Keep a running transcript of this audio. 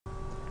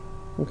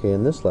Okay,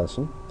 in this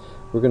lesson,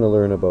 we're going to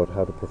learn about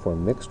how to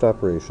perform mixed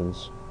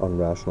operations on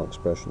rational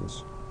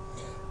expressions.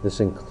 This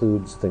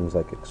includes things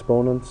like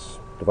exponents,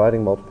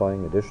 dividing,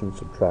 multiplying, addition,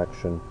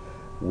 subtraction,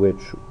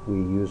 which we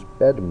use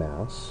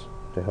BEDMAS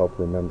to help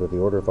remember the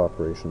order of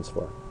operations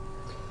for.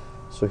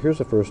 So here's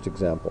a first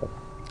example.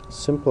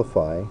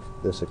 Simplify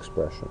this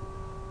expression.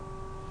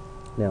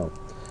 Now,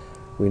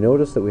 we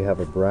notice that we have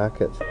a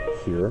bracket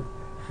here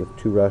with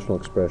two rational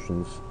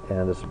expressions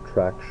and a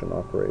subtraction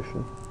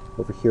operation.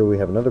 Over here we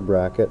have another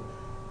bracket,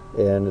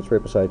 and it's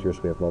right beside here,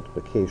 so we have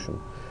multiplication.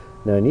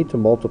 Now I need to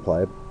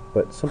multiply,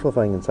 but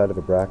simplifying inside of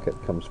a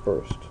bracket comes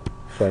first.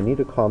 So I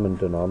need a common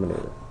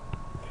denominator.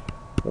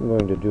 What I'm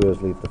going to do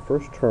is leave the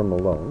first term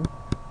alone,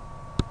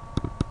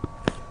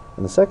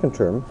 and the second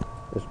term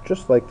is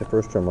just like the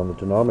first term on the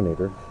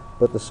denominator,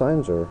 but the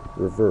signs are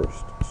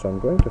reversed. So I'm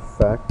going to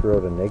factor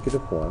out a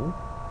 -1.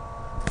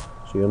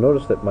 So you'll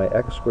notice that my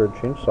x squared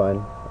changed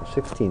sign, my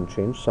 16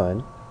 changed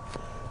sign,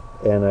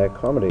 and I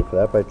accommodate for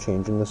that by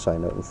changing the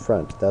sign out in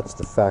front. That's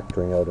the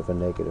factoring out of a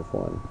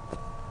 -1.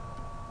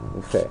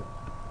 Okay,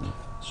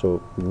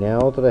 so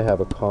now that I have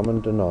a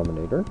common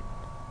denominator,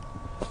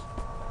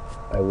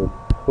 I will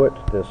put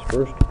this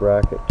first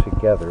bracket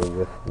together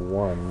with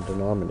one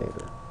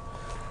denominator.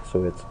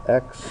 So it's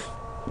x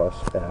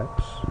plus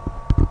x,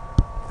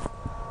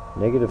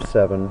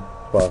 -7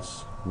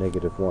 plus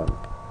 -1,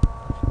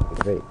 so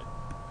 -8.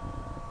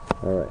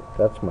 Alright,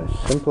 that's my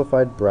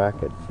simplified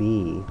bracket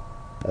B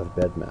of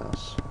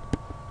BEDMAS.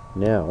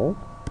 Now,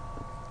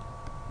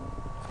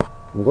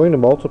 I'm going to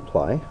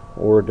multiply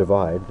or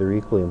divide. They're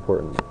equally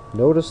important.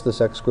 Notice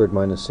this x squared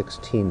minus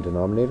 16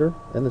 denominator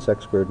and this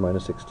x squared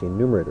minus 16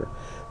 numerator.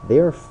 They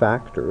are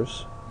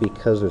factors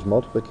because there's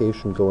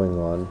multiplication going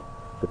on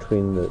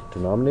between the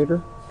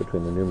denominator,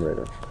 between the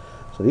numerator.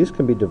 So these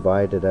can be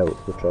divided out,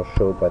 which I'll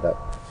show by that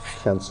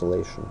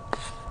cancellation.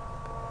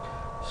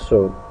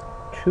 So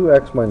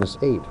 2x minus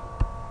 8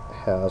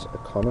 has a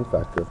common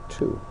factor of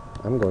 2.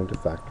 I'm going to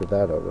factor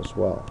that out as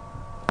well.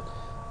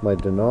 My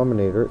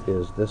denominator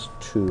is this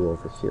 2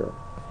 over here.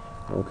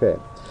 Okay,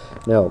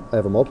 now I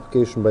have a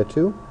multiplication by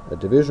 2, a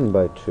division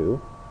by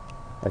 2.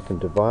 I can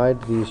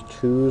divide these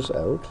 2's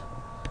out,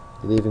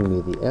 leaving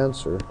me the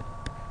answer,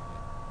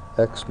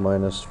 x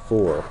minus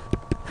 4.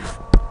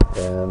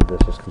 And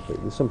this is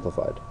completely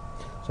simplified.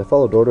 So I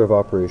followed order of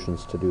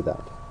operations to do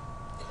that.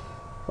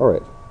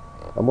 Alright,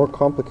 a more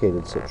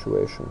complicated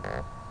situation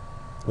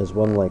is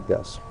one like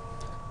this.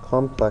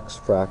 Complex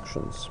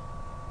fractions.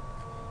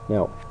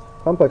 Now,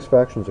 complex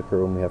fractions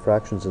occur when we have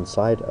fractions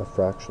inside of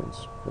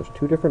fractions. There's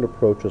two different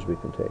approaches we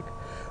can take.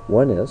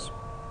 One is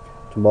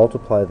to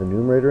multiply the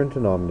numerator and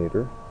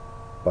denominator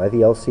by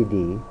the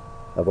LCD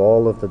of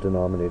all of the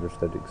denominators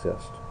that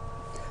exist.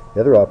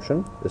 The other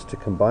option is to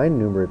combine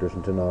numerators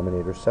and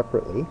denominators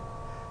separately,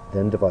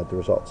 then divide the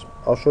results.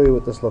 I'll show you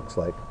what this looks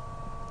like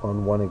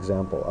on one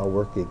example. I'll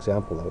work the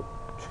example out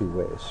two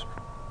ways.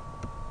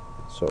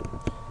 So,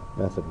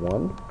 method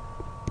 1,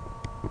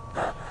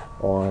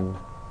 on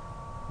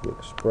the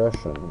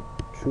expression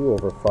 2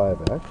 over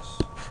 5x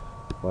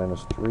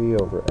minus 3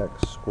 over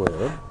x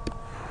squared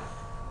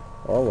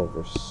all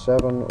over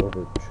 7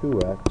 over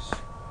 2x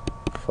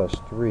plus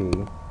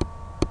 3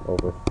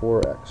 over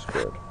 4x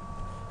squared.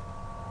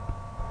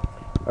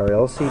 Our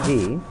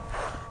LCD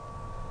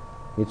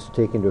needs to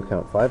take into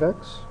account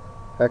 5x,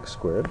 x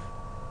squared,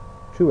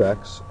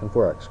 2x, and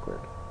 4x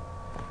squared.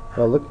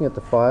 Now looking at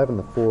the 5 and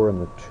the 4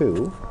 and the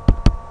 2,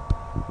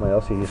 my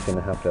LCD is going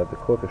to have the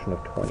coefficient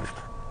of 20.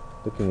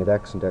 Looking at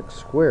x and x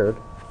squared,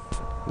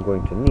 I'm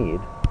going to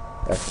need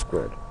x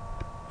squared.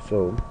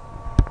 So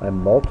I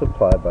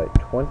multiply by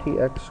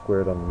 20x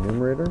squared on the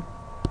numerator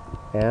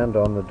and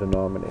on the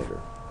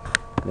denominator.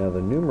 Now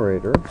the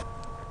numerator,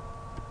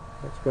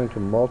 that's going to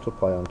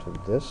multiply onto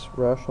this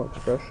rational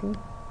expression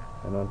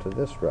and onto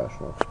this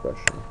rational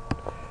expression.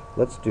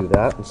 Let's do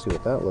that and see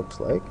what that looks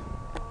like.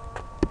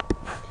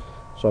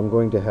 So I'm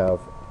going to have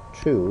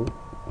 2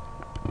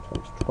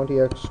 times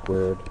 20x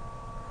squared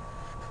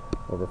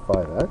over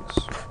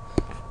 5x,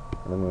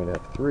 and I'm going to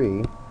have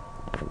 3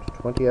 times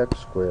 20x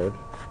squared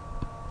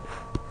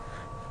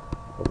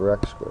over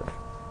x squared.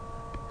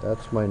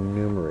 That's my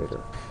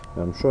numerator.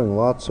 Now I'm showing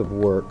lots of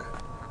work,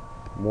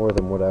 more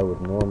than what I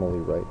would normally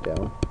write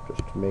down,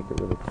 just to make it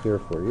really clear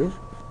for you.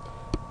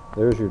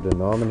 There's your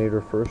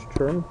denominator first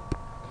term,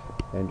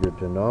 and your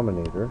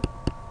denominator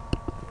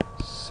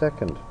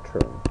second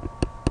term.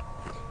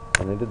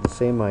 And I did the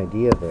same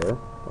idea there.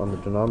 On the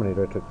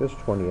denominator, I took this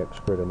 20x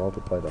squared and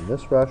multiplied on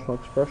this rational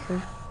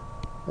expression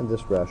and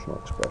this rational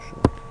expression.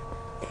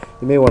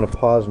 You may want to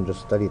pause and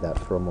just study that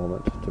for a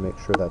moment to make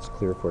sure that's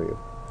clear for you.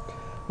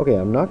 Okay,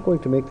 I'm not going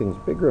to make things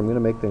bigger, I'm going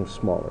to make things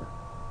smaller.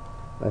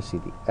 I see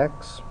the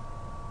x,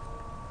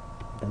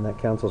 and that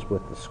cancels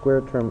with the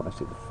squared term. I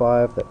see the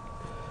 5, that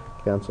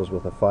cancels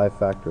with a 5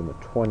 factor in the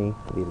 20,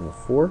 leaving a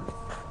 4.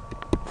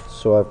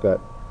 So I've got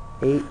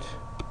 8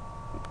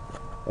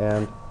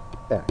 and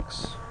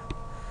x.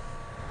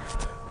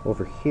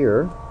 Over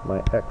here,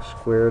 my x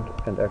squared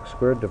and x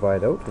squared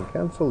divide out and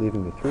cancel,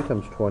 leaving me 3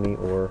 times 20,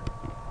 or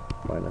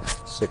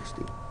minus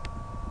 60.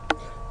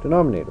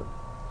 denominator.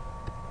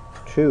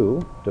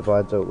 2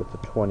 divides out with the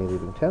 20,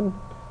 leaving 10.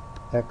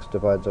 X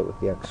divides out with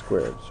the x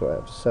squared. So I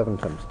have 7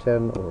 times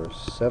 10, or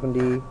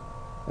 70,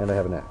 and I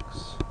have an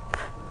x.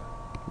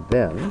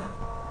 Then,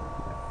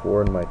 my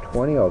 4 and my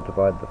 20, I'll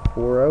divide the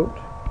 4 out,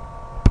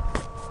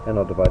 and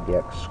I'll divide the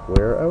x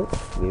squared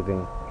out,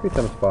 leaving 3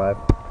 times 5,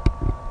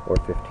 or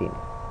 15.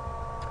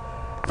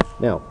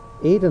 Now,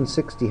 8 and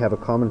 60 have a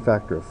common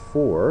factor of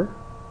 4.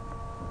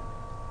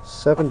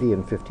 70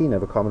 and 15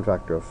 have a common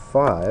factor of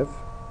 5.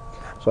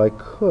 So I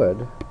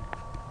could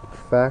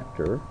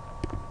factor,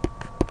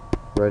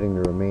 writing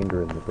the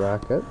remainder in the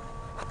bracket,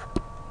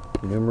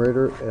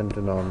 numerator and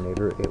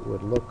denominator, it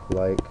would look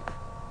like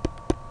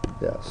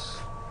this.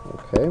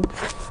 Okay?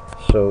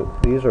 So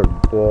these are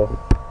both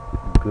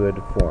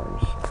good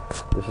forms.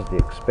 This is the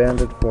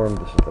expanded form,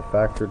 this is the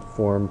factored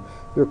form.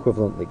 They're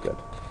equivalently good.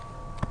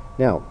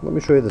 Now, let me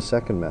show you the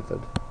second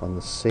method on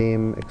the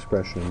same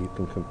expression, and you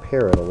can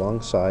compare it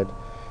alongside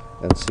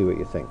and see what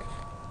you think.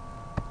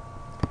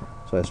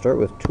 So I start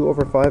with 2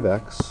 over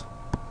 5x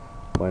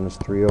minus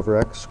 3 over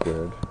x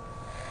squared,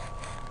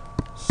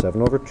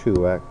 7 over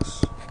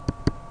 2x,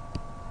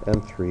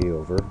 and 3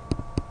 over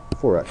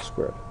 4x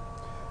squared.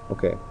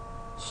 Okay,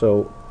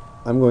 so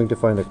I'm going to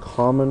find a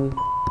common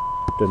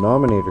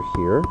denominator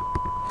here.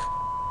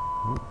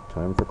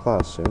 Time for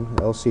class soon.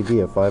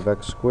 LCD of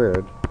 5x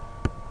squared,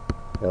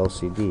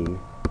 LCD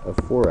of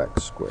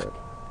 4x squared.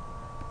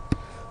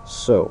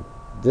 So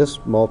this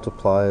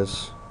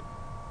multiplies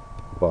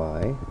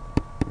by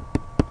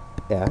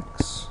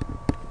x.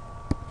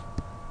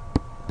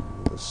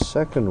 The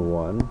second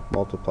one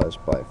multiplies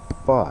by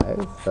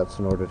 5. That's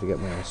in order to get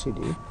my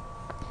LCD.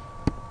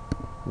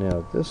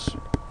 Now this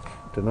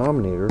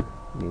denominator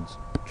needs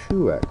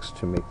 2x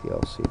to make the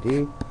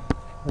LCD,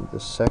 and the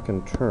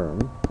second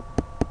term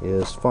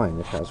is fine.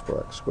 It has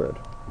 4x squared.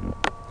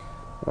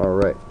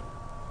 Alright.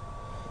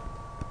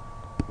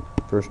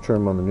 First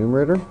term on the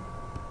numerator,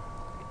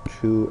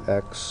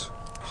 2x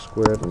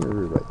squared. Let me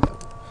rewrite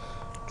that.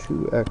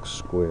 2x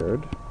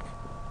squared.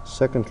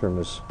 Second term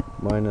is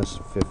minus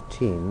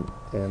 15,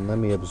 and let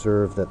me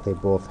observe that they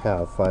both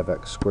have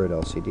 5x squared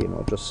LCD, and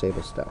I'll just save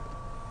a step.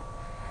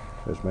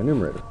 There's my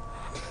numerator.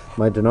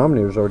 My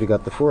denominator's already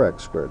got the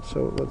 4x squared,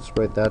 so let's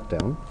write that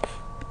down.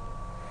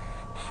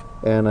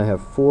 And I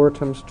have 4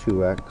 times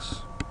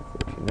 2x,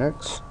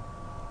 14x,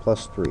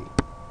 plus 3.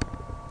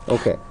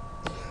 Okay.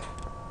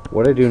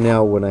 What I do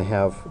now when I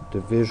have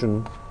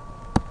division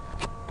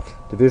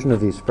of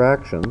these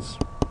fractions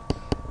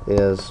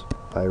is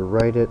I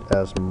write it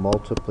as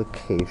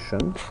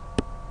multiplication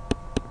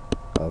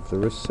of the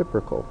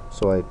reciprocal.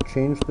 So I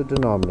change the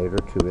denominator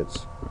to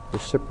its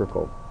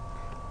reciprocal.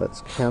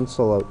 Let's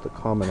cancel out the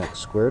common x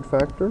squared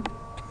factor,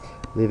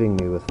 leaving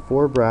me with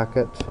 4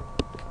 bracket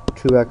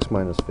 2x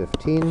minus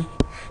 15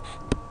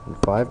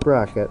 and 5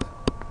 bracket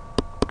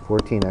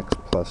 14x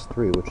plus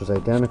 3, which is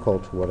identical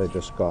to what I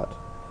just got.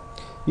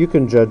 You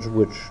can judge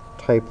which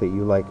type that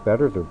you like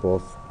better. They're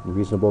both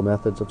reasonable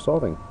methods of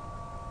solving.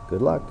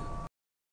 Good luck.